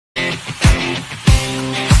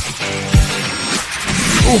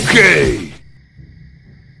Okay.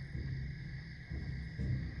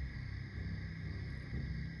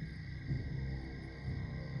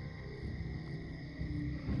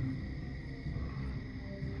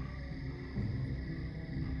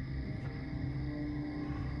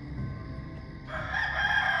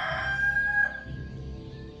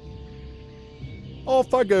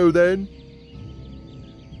 Off I go then.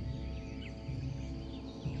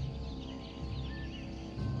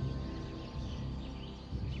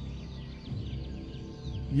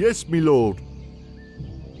 Yes, me lord.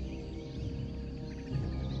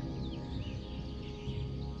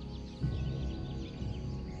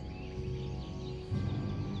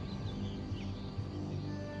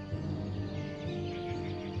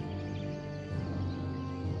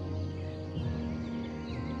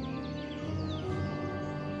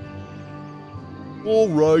 All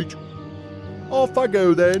right. Off I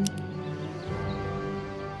go then.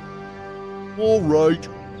 All right.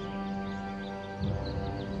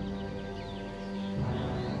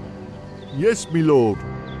 Yes, me lord.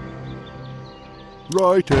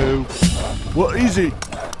 Righto. What is it?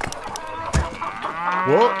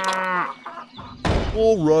 What?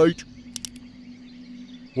 All right.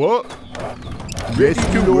 What? Ready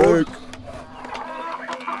to work.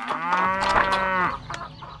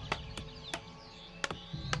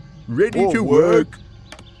 Ready to work.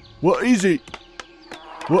 What is it?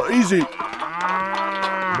 What is it?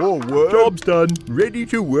 More work. Job's done. Ready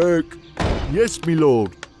to work. Yes, me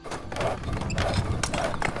lord.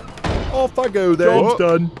 Off I go then. Job's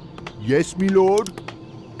done. Yes, me lord.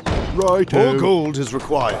 Right. More gold is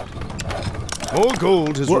required. More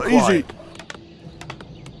gold is required. What is it?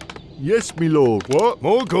 Yes, me lord. What?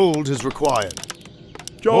 More gold is required.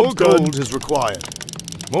 Job's More done. gold is required.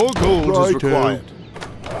 More gold is required.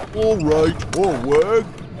 All right. More work.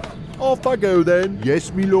 Off I go then.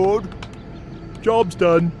 Yes, me lord. Job's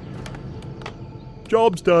done.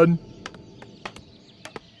 Job's done.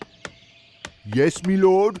 Yes, me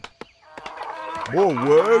lord. More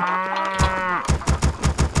work.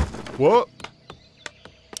 What?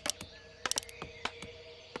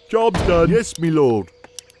 Job's done. Yes, me lord.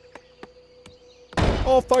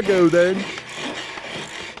 Off I go then.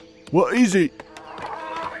 What is it?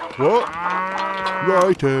 What?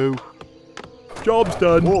 Righto. Job's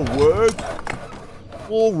done. More work.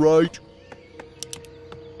 All right.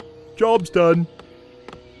 Job's done.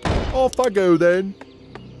 Off I go then.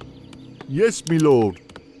 Yes, me lord.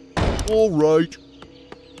 All right.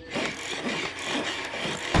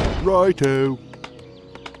 Righto.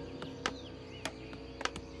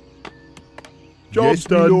 Job's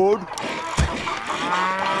done. Me lord.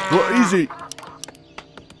 What is it?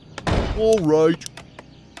 All right.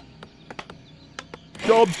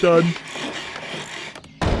 Job's done.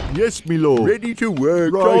 Yes, me lord. Ready to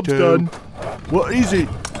work. Job's done. What is it?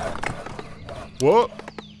 What?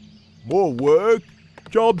 More work.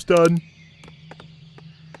 Job's done.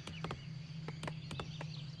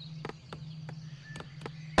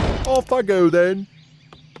 Off I go then.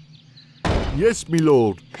 Yes, me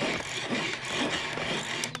lord.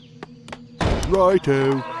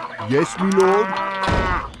 Righto. Yes, me lord.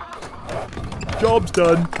 Job's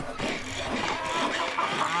done.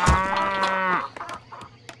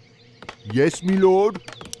 Yes, me lord.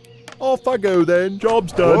 Off I go then.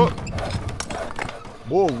 Job's done. What?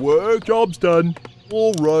 More work. Job's done.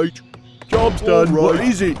 All right. Job's done. Right. What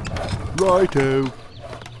is it? Righto.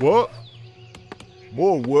 What?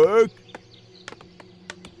 More work.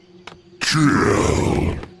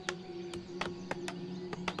 Kill.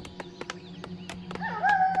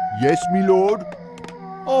 Yes, me lord.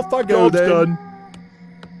 Off I go then. Job's done.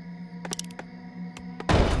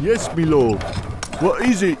 Yes, me lord. What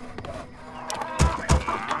is it?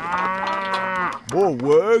 More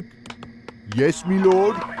work. Yes, me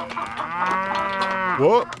lord.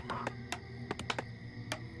 What?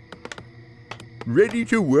 Ready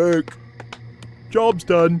to work. Job's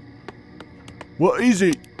done. What is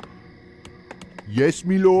it? Yes,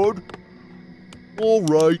 me lord. All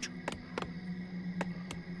right.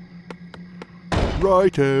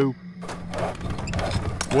 Righto.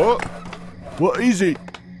 What? What is it?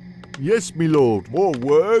 Yes, me lord. More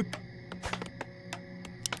work.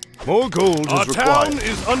 More gold is required. Our town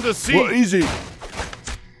is under siege. What is it?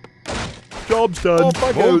 Job's done. Off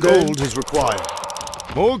I More go then. gold is required.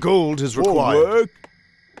 More gold is More required. work.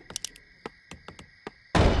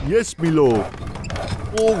 Yes, me lord.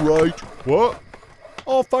 All right. What?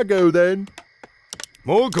 Off I go then.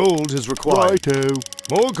 More gold is required. Righto.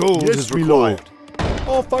 More gold Yes, is me required. lord.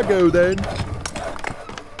 Off I go then.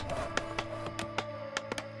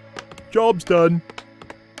 Job's done.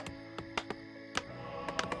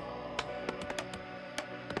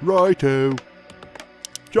 Righto. More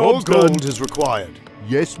Job's done. gold is required.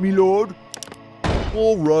 Yes, me lord.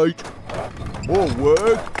 All right. More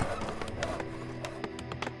work.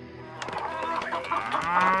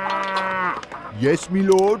 Yes, me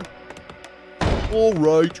lord. All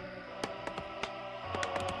right.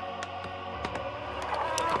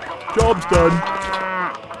 Job's done.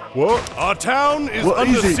 What? Our town is What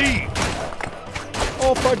under is it? siege.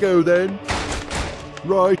 Off I go then.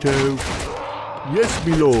 Righto. Yes,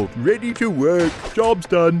 me lord. Ready to work. Job's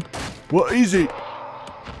done. What is it?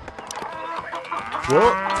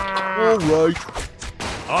 What? All right.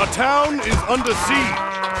 Our town is under siege.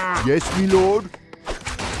 Yes, me lord.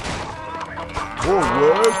 More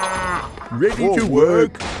work. Ready to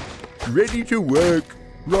work. Ready to work.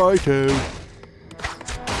 Righto.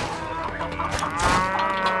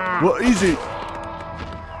 What is it?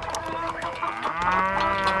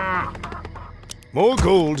 More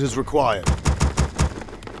gold is required.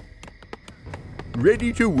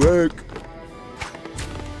 Ready to work.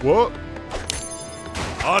 What?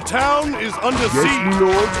 Our town is under Yes, me siege.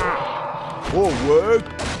 lord. More work.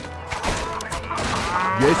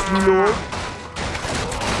 Yes, me lord.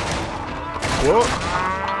 What?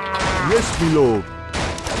 Yes, me lord.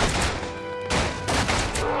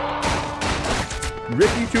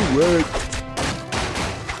 Ready to work.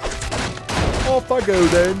 Off I go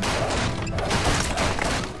then.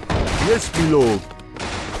 Yes, me lord.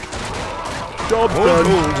 Job's More done.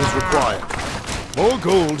 gold is required. More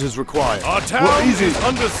gold is required. Our town What is is it?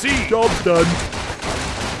 under siege. Job's done.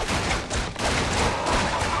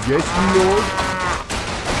 Yes, me lord.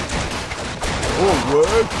 All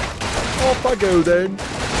work. Off I go then.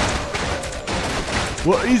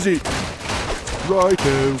 What is it?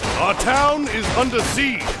 Righto. Our town is under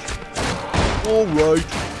siege. All right.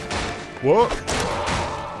 What?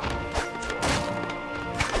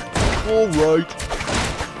 All right.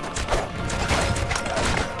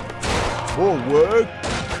 More work.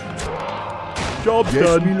 Job's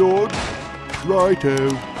done, me lord. Righto.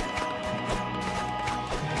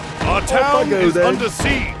 Our town go is then. under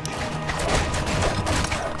siege.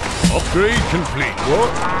 Upgrade complete.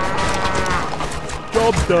 What?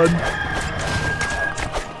 Job's done.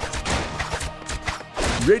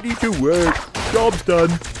 Ready to work. Job's done.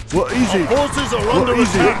 What is it? Forces are What under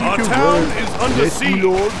is it? attack. Our Ready to town work. is under Yes, siege. me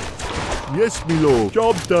lord. Yes, me lord.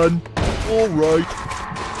 Job's done. All right.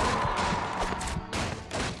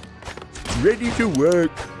 Ready to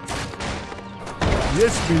work.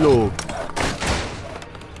 Yes, me lord.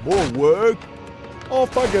 More work.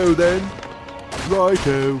 Off I go then.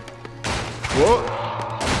 Righto. What?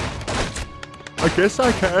 I guess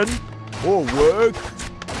I can. More work.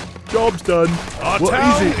 Job's done. Our What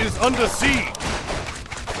town is it? is under siege.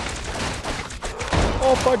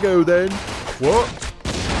 Off I go then. What?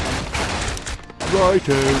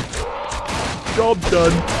 Righto. Job's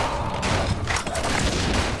done.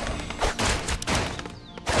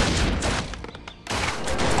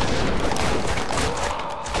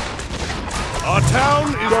 Our town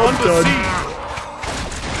is Job under done.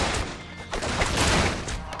 siege.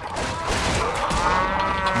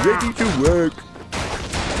 Ready to work.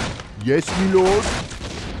 Yes, me lord.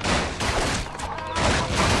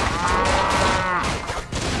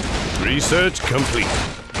 Research complete.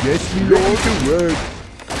 Yes, me lord. Ready to work.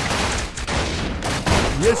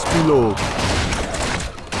 Yes, me lord.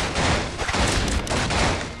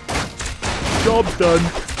 Job's done.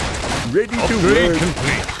 Ready to Upgrade work.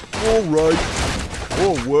 complete. All right.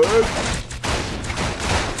 More work.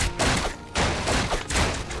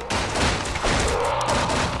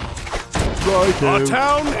 Righto. Our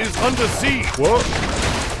town is under siege. What?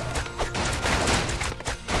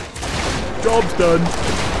 Job's done.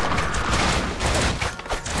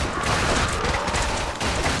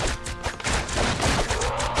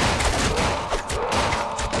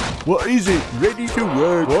 What is it? Ready to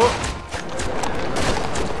work. What?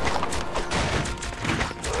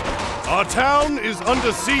 Our town is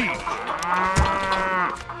under siege.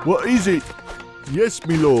 What is it? Yes,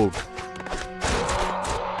 me lord.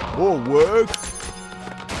 More work.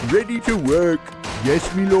 Ready to work.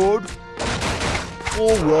 Yes, me lord.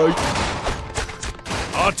 All right.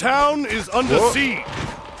 Our town is under What? siege.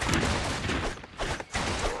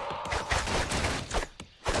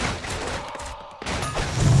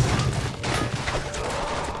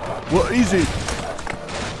 What is it?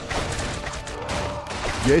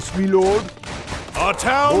 Yes, me lord. Our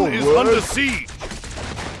town More is work. under siege.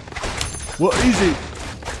 What is it?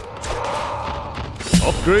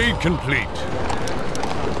 Upgrade complete.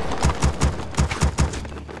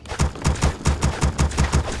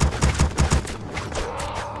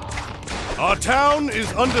 Our town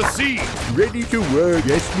is under siege. Ready to work.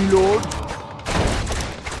 Yes, me lord.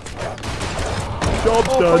 Job's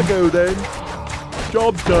done. Off I go then.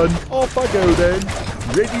 Job's done. Off I go then.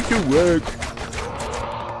 Ready to work.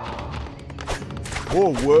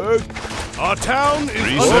 More work. Our town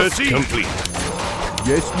is under siege. Complete.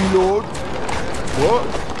 Yes, me lord. What?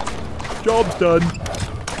 Job's done.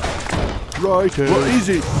 Right. What is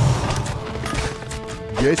it?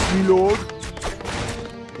 Yes, me lord.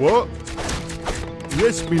 What?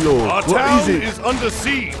 Yes, me lord. Our what town is it? Is under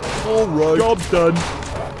siege. All right. Job's done.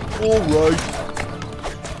 All right.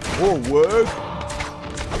 More work.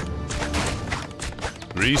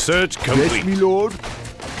 Research complete. Yes, me lord.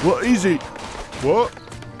 What is it? What?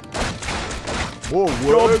 More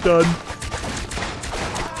work. Job's done.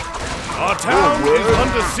 Our town is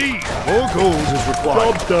under siege. More gold is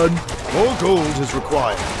required. Job's done. More gold is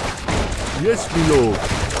required. Yes, me lord.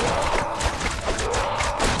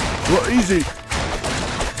 What is it?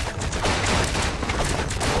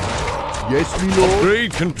 Yes, me lord.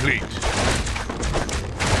 Upgrade complete.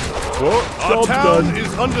 What? Our Job's town done.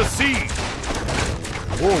 is under siege.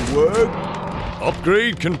 More work.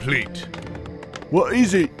 Upgrade complete. What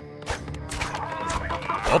is it?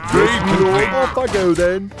 Upgrade yes, me complete. lord. Off I go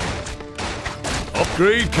then.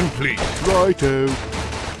 Upgrade complete. Righto.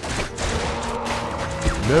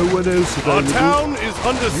 No one else available. Our town is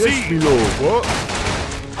under siege. Yes, me lord. What?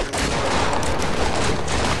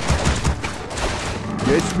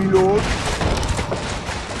 Yes, me lord.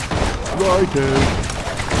 Righto.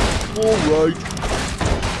 All right.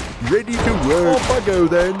 Ready to work. Off I go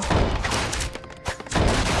then.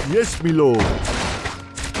 Yes, me lord.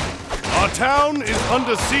 Our town is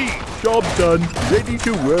under siege. Job's done. Ready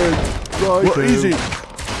to work. Righto. What is it?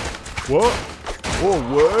 What? All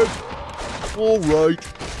work. All right.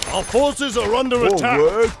 Our forces are under attack.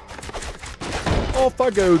 Work. Off I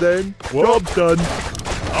go then. What? Job's done.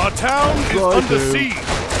 Our town is Righto. under siege.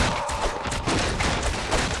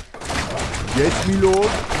 Yes, me lord.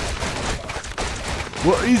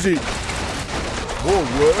 What is it? More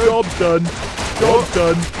work. Job's done. Job's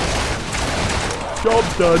done.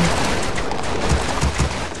 Job's done.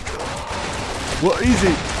 What is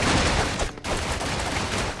it?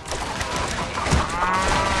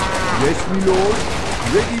 Yes, me lord.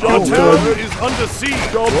 Ready to Our work. town is under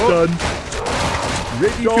siege. Job's done.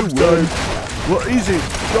 Ready Job's to work. What is it?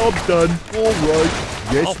 Job's done. All right.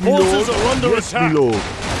 Yes, Our me lord. forces are under yes, attack. me lord.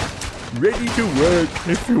 Ready to work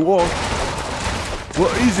if you want.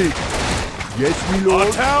 What is it? Yes, me lord.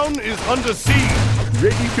 Our town is under siege.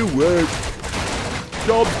 Ready to work.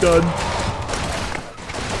 Job's done.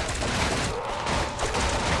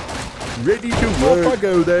 Ready to work. Off I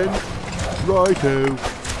go then. Righto.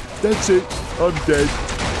 That's it. I'm dead.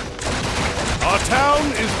 Our town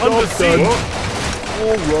is under Job's done. siege.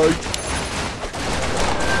 All right.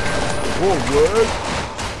 More work.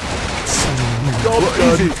 Job's What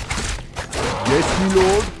done. is it? Yes, me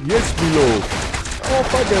lord. Yes, me lord.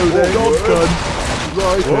 Off I go then. Job's done.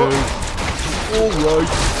 Righto. All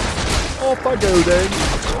right. Off I go then.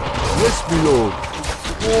 Yes, me lord.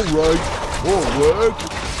 All right. More work.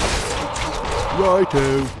 Righto.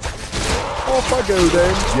 Off I go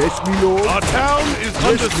then. Yes, me lord. Our town is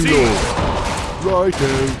under Yes, me siege. lord.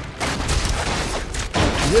 Righto.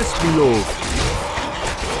 Yes, me lord.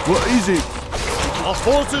 What is it? Our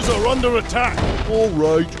forces are under attack. All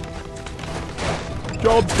right.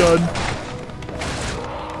 Job's done.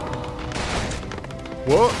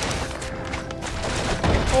 What?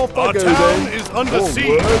 Off I Our go town then. is under All siege.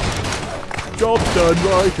 work. Job's done.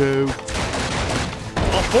 Righto.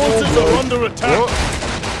 Our forces All are right. under attack.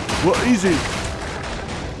 What is it?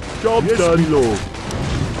 Job's Yes, done. me lord.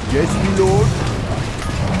 Yes, me lord.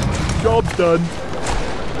 Job's done.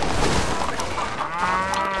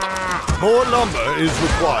 More lumber is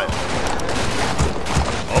required.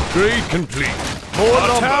 Upgrade complete. More Our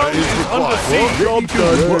lumber town is under What? siege. Job's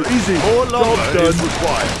done. What is it? More lumber Job's is done.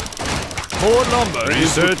 required. More lumber is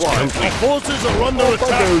Research required. complete. Our forces are under Off I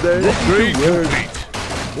attack. go then. Upgrade Ready to work. complete.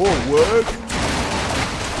 More work.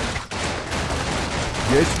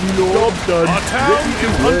 Yes, me lord. Job's done. Our town Ready to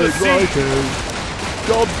is work. under siege. Righto.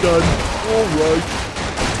 Job's done. All right.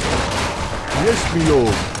 Yes, me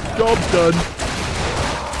lord. Job's done.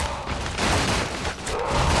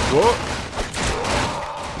 What?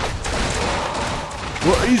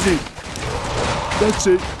 What is it? That's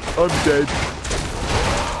it. I'm dead.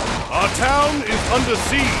 Our town is under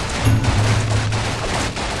siege.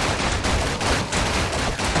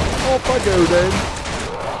 Off I go then.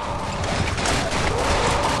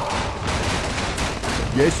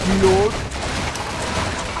 Yes, me lord.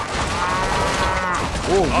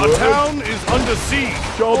 Our town is under siege.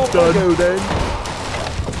 Job's done. Go then.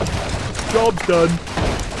 Job's done.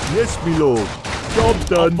 Yes, me lord. Job's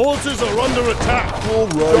done. Our forces are under attack. All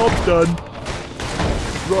right. Job's done.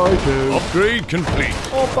 Righto. Upgrade complete.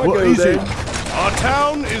 Off I go then. Our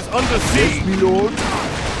town is under siege. Yes, me lord.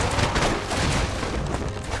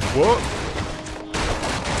 What?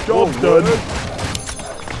 Job's done.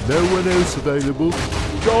 No one else available.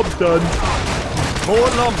 Job's done. More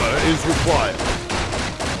lumber is required.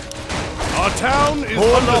 Our town is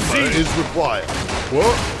under siege. Is required.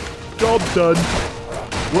 What? Job's done.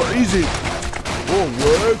 What is it? More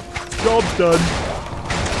work. Job's done.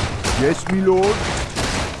 Yes, me lord.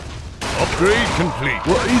 Upgrade complete.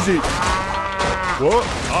 What is it? What?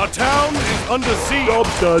 Our town is under siege.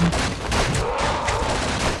 Job's done.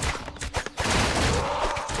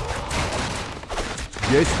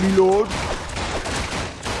 Yes, me lord.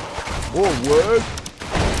 More work.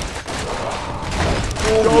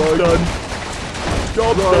 Job's done.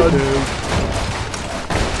 Job's done.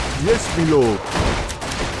 Yes, me lord.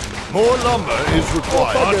 More lumber is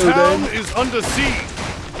required. Our town is under siege.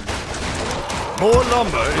 More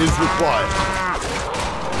lumber is required.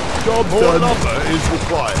 Job's More done. lumber is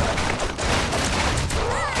required.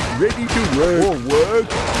 Ready to work. More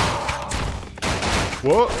work.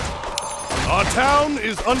 What? Our town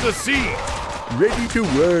is under siege. Ready to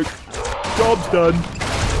work. Job's done.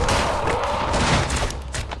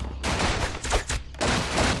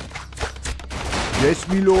 Yes,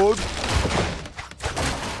 me lord.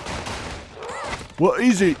 What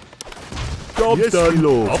is it? Job's done. Me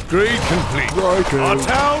lord. Upgrade complete. Right. Our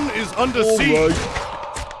town is under siege.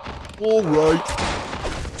 All right.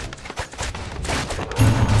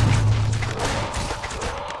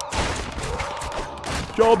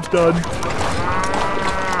 Job's done.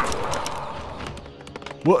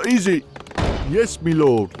 What is it? Yes, me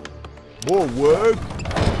lord. More work.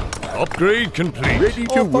 Upgrade complete. Ready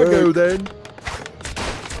to work. I go then.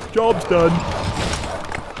 Job's done.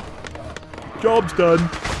 Job's done.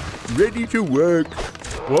 Ready to work.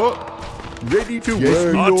 What? Ready to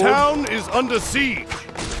work. Our town is under siege.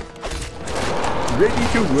 Ready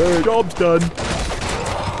to work. Job's done.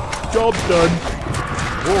 Job's done.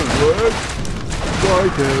 More work.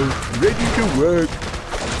 Righto. Ready to work.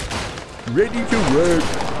 Ready to work.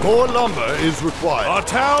 More lumber is required. Our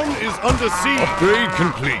town is under siege. Upgrade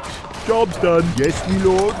complete. Job's done. Yes, me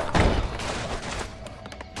lord.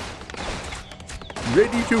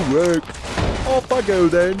 Ready to work. Off I go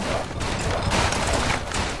then.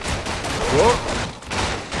 What?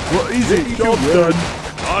 What is it? Job's done.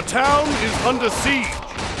 Our town is under siege.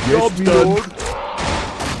 Yes, me lord.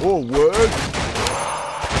 More work.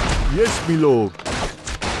 Yes, me lord.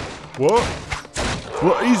 What?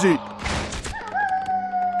 What is it?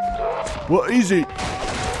 What is it?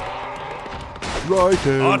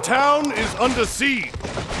 Righto. Our town is under siege.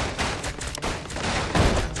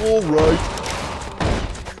 All right.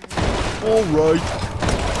 All right.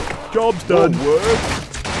 Job's done. More work.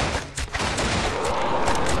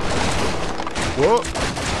 What?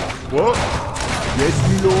 What? Yes,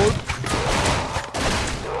 me lord.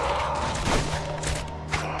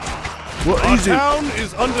 What is it? Our town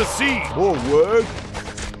is under siege. More work.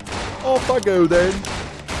 Off I go then.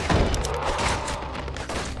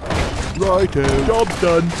 Righto. Job's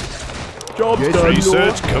done. Job's done.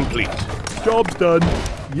 Research complete. Job's done.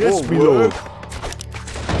 Yes, me lord.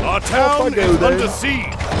 Our town is under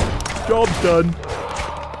siege. Job's done.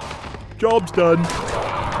 Job's done.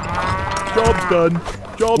 Job's done.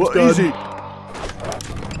 Job's done. What is it?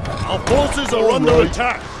 Our forces are under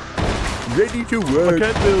attack. Ready to work. I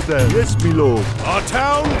can't build that. Yes, me lord. Our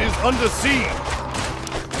town is under siege.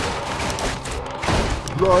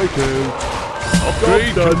 Righto.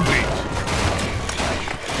 Upgrade complete.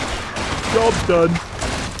 Job's done.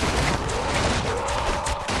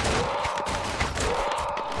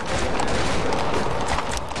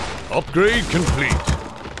 Upgrade complete.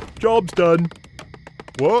 Job's done.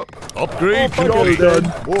 What? Upgrade complete. Job's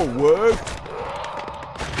done. More work.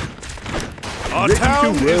 Our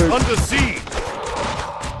town is under siege.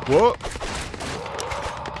 What?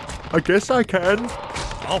 I guess I can.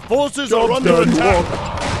 Our forces are under attack.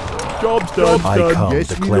 Job's done. I come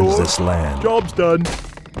to cleanse this land. Job's done.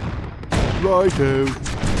 Righto.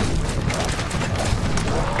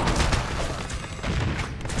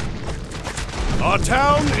 Our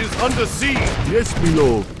town is under siege. Yes, me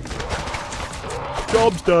lord.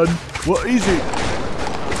 Job's done. What is it?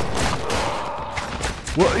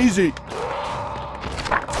 What is it?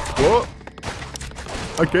 What?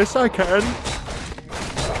 I guess I can.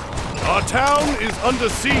 Our town is under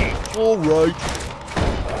siege. All right.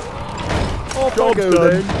 Off I go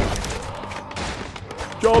then.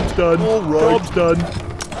 Job's done. All right. Job's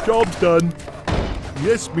done. Job's done.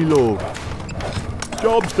 Yes, me lord.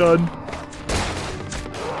 Job's done.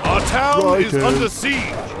 Our town is Righto. under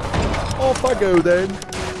siege. Off I go then.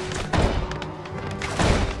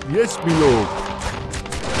 Yes, me lord.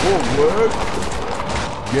 Forward.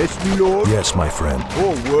 Yes, me lord. Yes, my friend.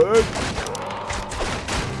 Forward.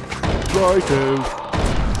 Righto.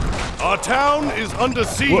 Our town is under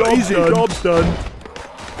siege. What is it? done. Job's done.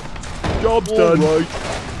 Job's All done. right.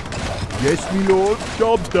 Yes, me lord.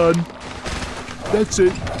 Job's done. That's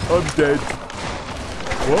it. I'm dead.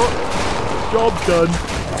 What? Job's done.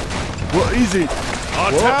 What is it?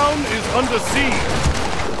 Our What? town is under siege.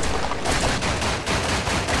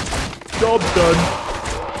 Job's done.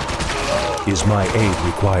 Is my aid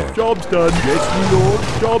required? Job's done. Yes, me lord.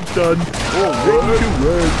 Job's done. Ready to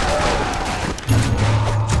work.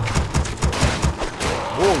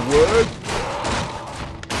 Forward.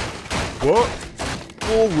 What?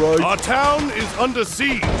 All right. Our town is under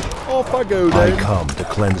siege. Off I go I then. come to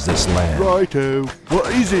cleanse this land. Righto.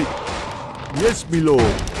 What is it? Yes, me lord.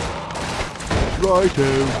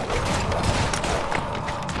 Righto.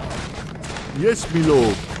 Yes, me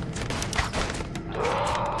lord.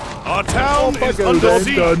 Our town Off I is go under then.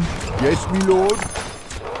 siege. Done. Yes, me lord.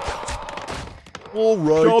 All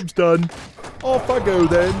right. Job's done. Off I go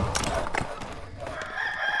then.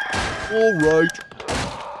 All right.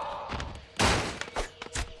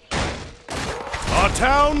 Our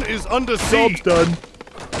town is under siege. Job's done.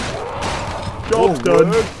 Job's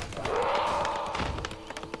done.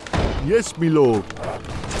 Yes, me lord.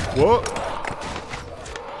 What?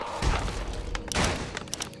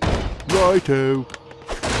 Righto.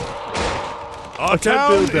 Our can't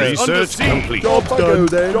town build that. is under Research Oh, complete. Job's uh, done. uh,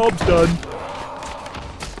 Then. Job's done.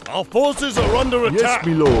 Our forces are under Yes, attack.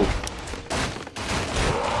 me lord.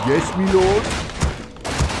 Yes, me lord.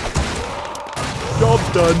 Job's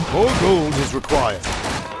done. More gold is required.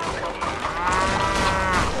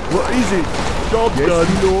 What is it? Job's Yes, done.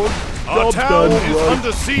 Me lord. Our Job's town done. is Right.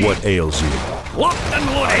 under siege. What ails you? Locked and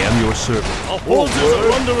I loaded. am your servant. Our forces What?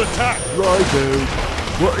 are under attack. Righto.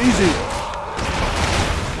 What is it?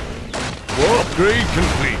 Upgrade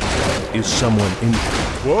complete. Is someone injured?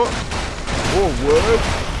 What? Forward.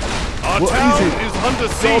 Our What is town it? is under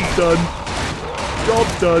siege. Job's done.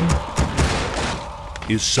 Job's done.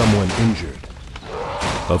 Is someone injured?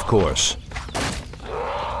 Of course.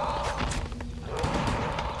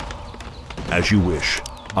 As you wish.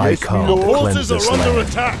 I Yes, come my to lord. cleanse Forces this are under land.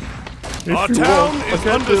 attack. If Our you town want, I is can't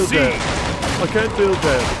under build siege. that. I can't build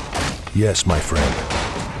that. Yes, my friend.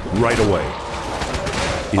 Right away.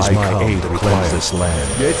 Is I my come aid to to cleanse cleanse this land?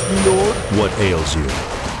 Yes, my lord. What ails you?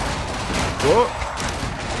 What?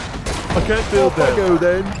 I can't build that. I go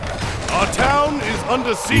then. Our town is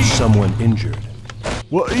under Is siege. someone injured?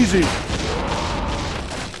 What is it?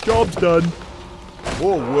 Job's done.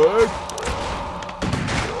 Forward.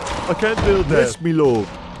 I can't build that. Yes, my lord.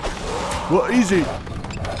 What is it?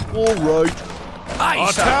 All right.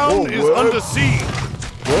 Our town is Forward. under siege.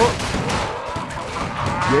 What?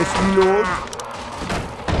 Yes, my lord.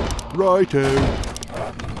 Righto.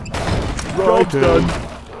 Job's done.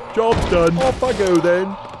 Job's done. Off I go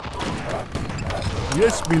then.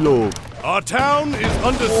 Yes, my lord. Our town is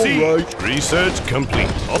under All siege. right. Research complete.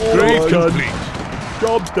 Upgrade right. complete.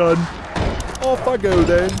 Job's done. Off I go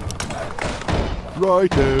then.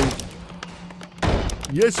 Righto.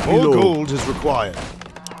 Yes, my More lord. gold is required.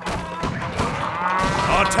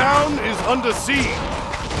 Our town is under siege.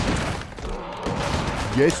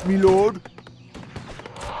 Yes, my lord.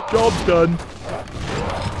 Job's done.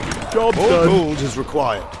 Job's More done. gold is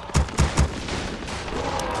required.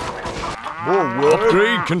 More work.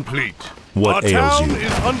 Upgrade complete. What Our ails town you?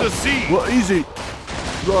 is under siege. What is it?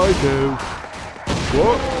 Righto.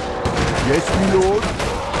 What? Yes, my lord.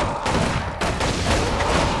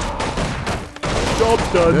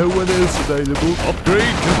 Job's done. No one else available.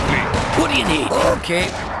 Upgrade complete. What do you need? Okay.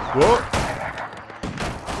 What?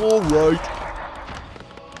 All right.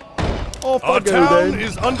 Off I Our go town then.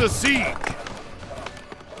 is under siege.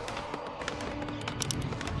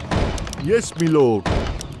 Yes, my lord.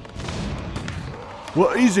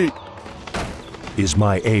 What is it? Is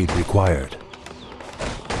my aid required?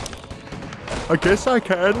 I guess I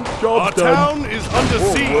can. Our Job's done. town is under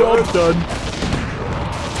siege. Job's done.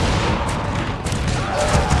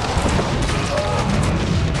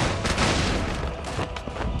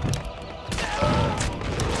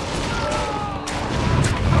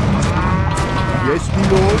 Yes, my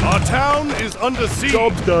lord. Our town is under siege.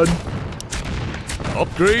 Job's done.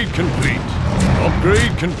 Upgrade complete.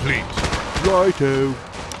 Upgrade complete. Righto.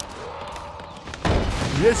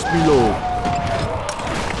 Yes, my lord.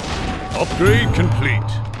 Upgrade complete.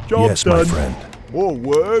 Job's Yes, done. my friend. More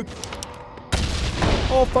work.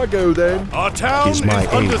 Off I go then. Our town Is my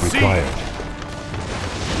under aid siege. required?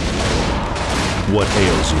 What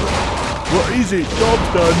ails you? What is it? Job's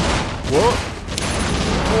done. What?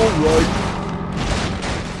 All right.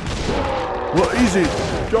 What is it?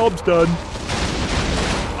 Job's done.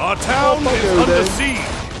 Our town Off I is go under then. siege.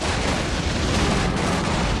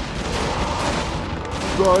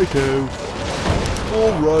 Righto.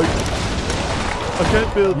 All right. I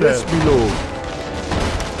can't build that. Yes, me lord.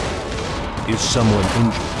 Is someone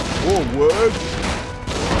injured? More work.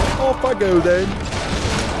 Off I go then.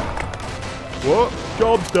 What?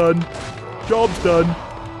 Job's done. Job's done.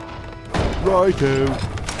 Righto.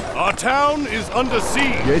 Our town is under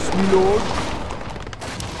siege. Yes, me lord.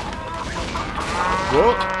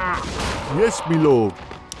 What? Yes, me lord.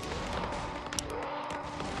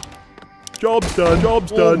 Job's done.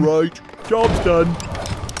 Job's done. All right. Job's done.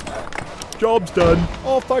 Job's done.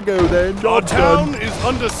 Off I go then. Our Job's town done. is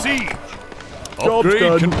under siege. Job's Upgrade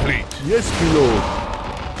done. complete. Yes, me lord.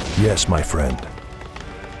 Yes, my friend.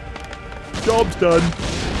 Job's done.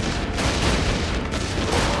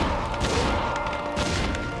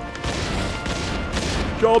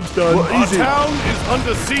 Job's done. What Our is it? town is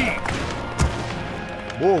under siege.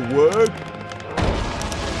 More work.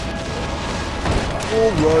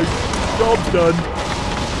 All right. Job's done.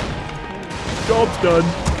 Job's done.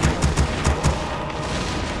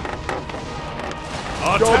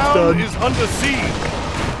 Our Job's town done. is under siege.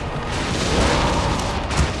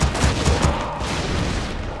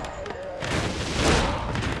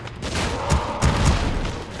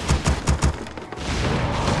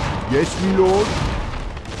 Yes, me lord.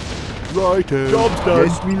 Righto. Job's done.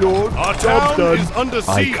 Yes, me lord. Our Job's town done. is under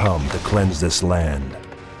I siege. come to cleanse this land.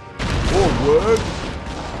 More work.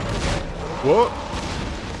 What?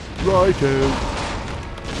 Righto.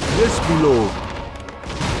 Yes, me lord.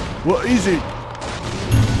 What is it?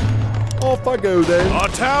 Off I go then. Our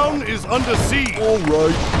town is under siege. All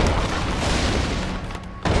right.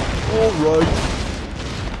 All right.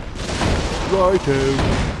 Righto.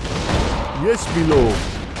 Yes, me lord.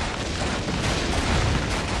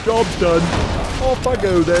 Job's done. Off I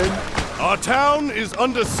go then. Our town is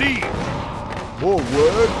under siege. More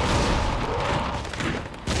work.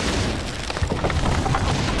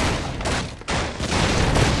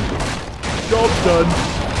 Job's done.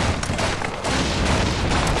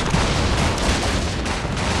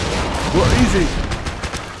 What is it?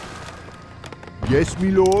 Yes,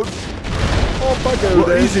 me lord. Off I go then.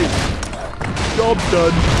 What is it? Job's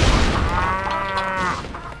done.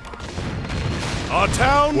 Our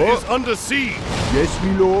town What? is under siege. Yes,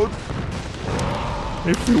 me lord.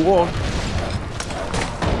 If you want.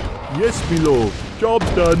 Yes, me lord. Job's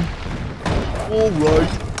done. All right.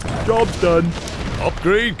 Job's done.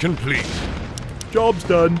 Upgrade complete. Job's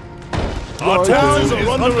done. Our Right. town is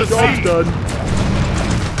Job's under siege. done.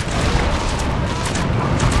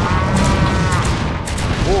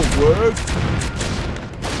 More work.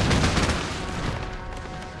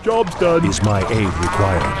 Job's done. Is my aid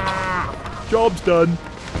required? Job's done.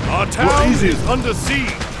 Our town is it? is under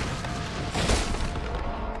siege.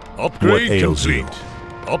 Upgrade What ails you? complete.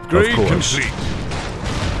 Upgrade Of course. complete.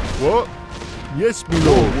 What? Yes, me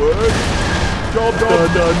lord. More work. Job's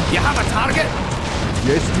done. You have a target?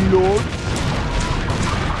 Yes, me lord.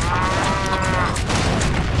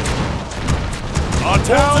 Our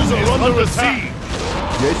town is under siege.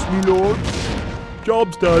 Yes, me lord.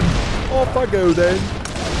 Job's done. Off I go then.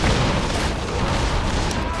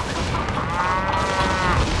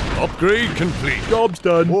 Upgrade complete. Job's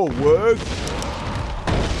done. More work.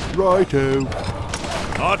 Righto.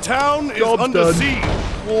 Our town is Job's under done. siege.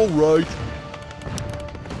 All right.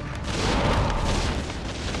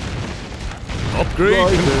 Upgrade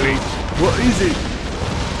Righto. complete. What is it?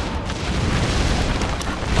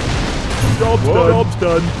 Job's done. Job's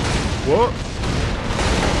done. What?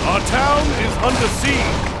 Our town is under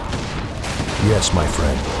siege. Yes, my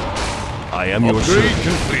friend. I am your Upgrade servant,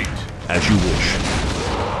 complete. as you wish.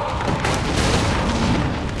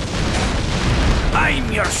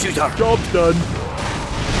 I'm your shooter. Job's done.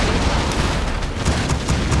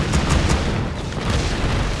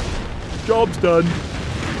 Job's done.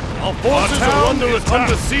 Our forces are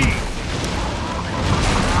under siege.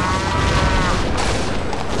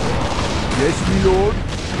 Yes, me lord.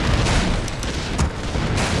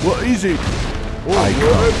 What is it? All I come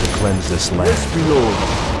work. to cleanse this land. Yes, me lord.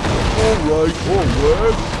 All right, all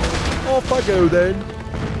work. Off I go then.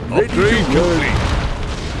 Ready Upgrade to work. complete.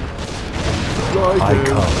 Righto. I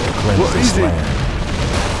come to cleanse What this is it? land.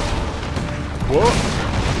 What?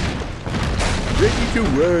 Ready to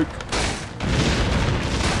work.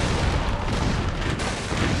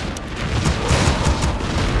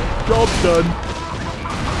 Job's done.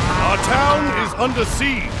 Our town is under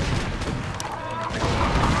siege.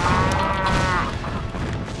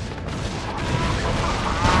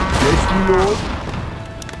 Yes, my lord.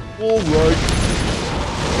 All right.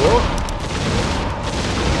 What?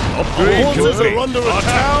 Upgrade Our complete. forces are under attack. Our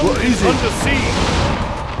town What is is it? under siege.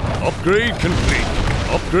 Upgrade complete.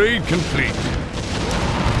 Upgrade complete.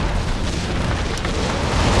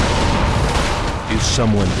 Is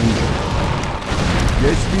someone injured?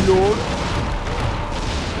 Yes, my lord.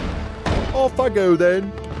 Off I go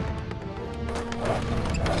then.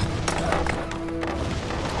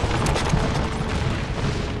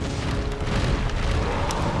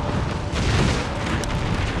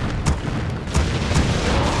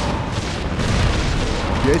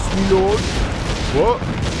 Yes, my lord. What?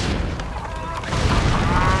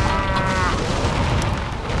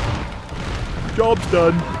 Job's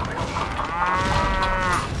done.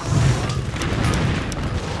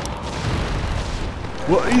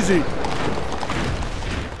 What is it?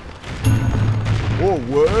 More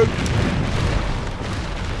work?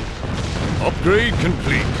 Upgrade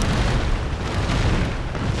complete.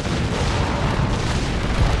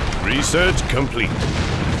 Research complete.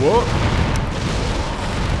 What?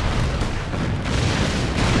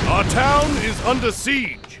 Our town is under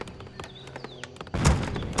siege.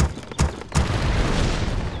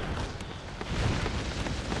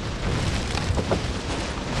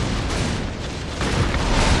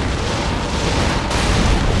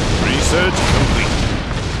 Research complete.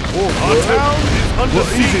 More Our work? town is under What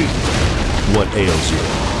is siege. it? What ails you?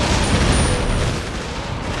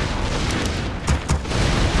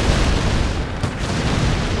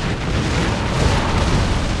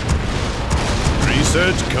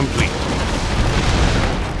 Research complete.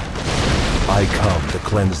 I come to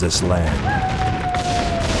cleanse this land.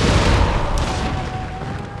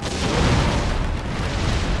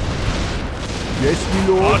 Yes, my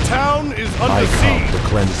lord. Our town is I under come to siege.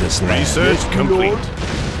 cleanse this land. Research Yes, my complete. lord.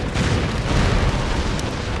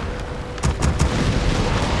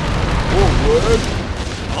 More work?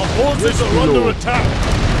 Our forces Yes, are my under lord. attack.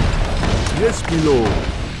 Yes, my lord.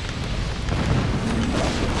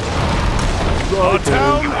 Our Right,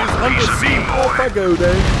 town is under siege. off I go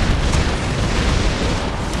then.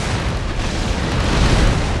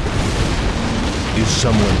 Is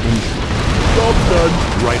someone injured? Job's done.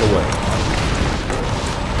 Right away.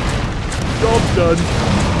 Job's done.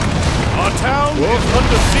 Our town What? is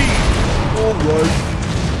under siege. All right.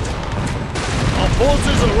 Our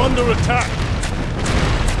forces are under attack.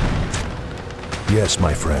 Yes,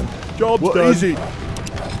 my friend. Job's What done. is it?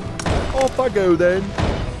 Off I go then.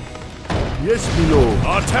 Yes, my lord.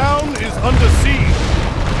 Our town is under siege.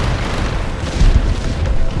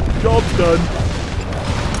 Job's done.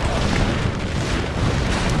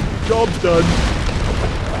 Job's done.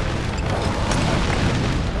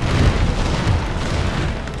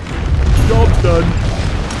 Job's done.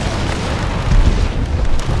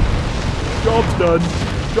 Job's done.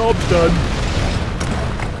 Job's done.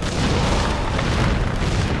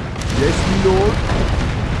 Yes, my lord.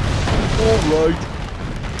 All right.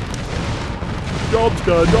 Job's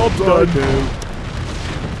done. Job's done.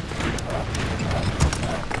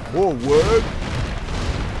 More work.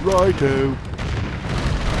 Righto.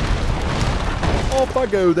 Off I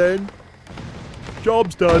go then.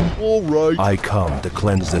 Job's done. All right. I come to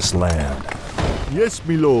cleanse this land. Yes,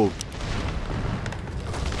 my lord.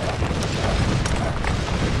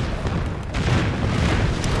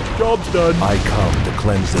 Job's done. I come to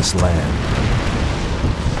cleanse this land.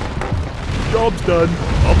 Job's done.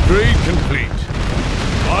 Upgrade complete.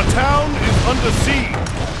 Our town is under siege.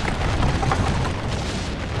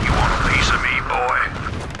 You want a piece of me, boy?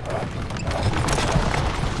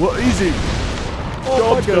 What is it?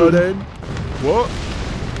 Off I go then. What?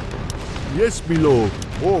 Yes, my lord.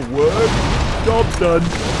 All work. Job's done.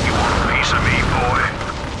 You want a piece of me, boy?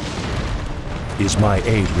 Is my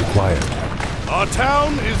aid required? Our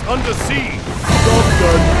town is under siege. Job's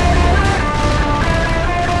done.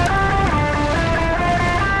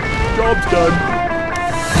 Job's done.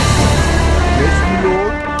 Yes, my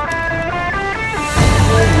lord.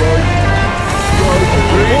 All right.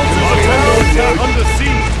 Our town is under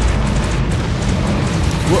siege.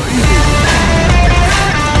 What is it?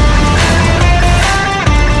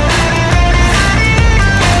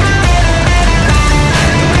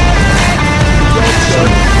 Job's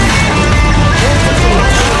done.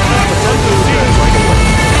 Under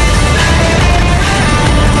siege.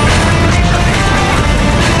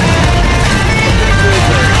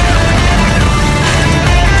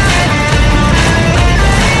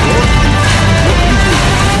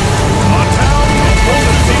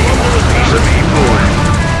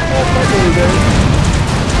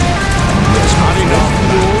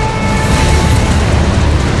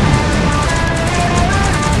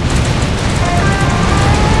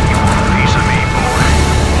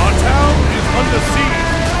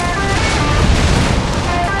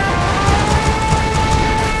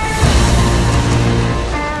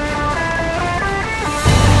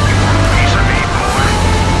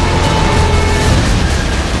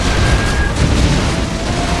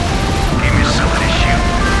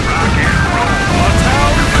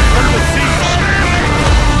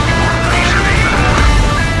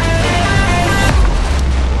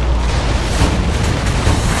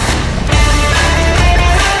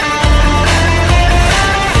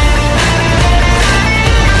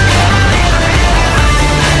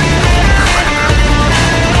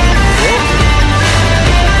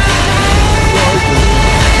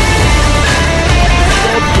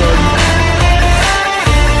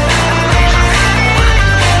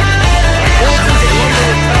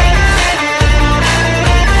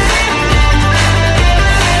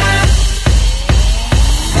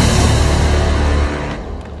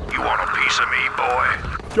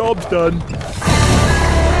 done.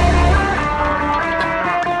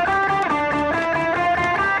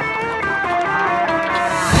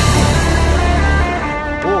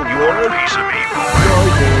 All right. Piece of me, boy.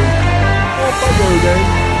 Righto. Off I go then.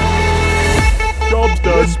 Job's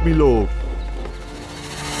done. Yes, me lord.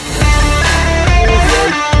 All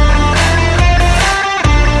right.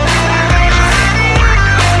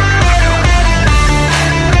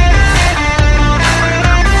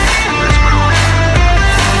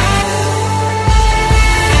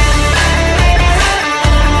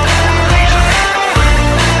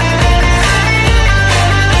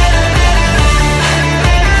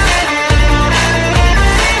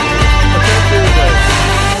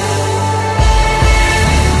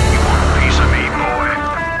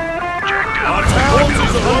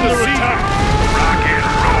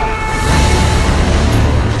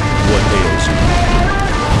 What ails you?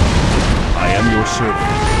 I am your servant.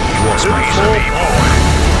 Yes, my friend.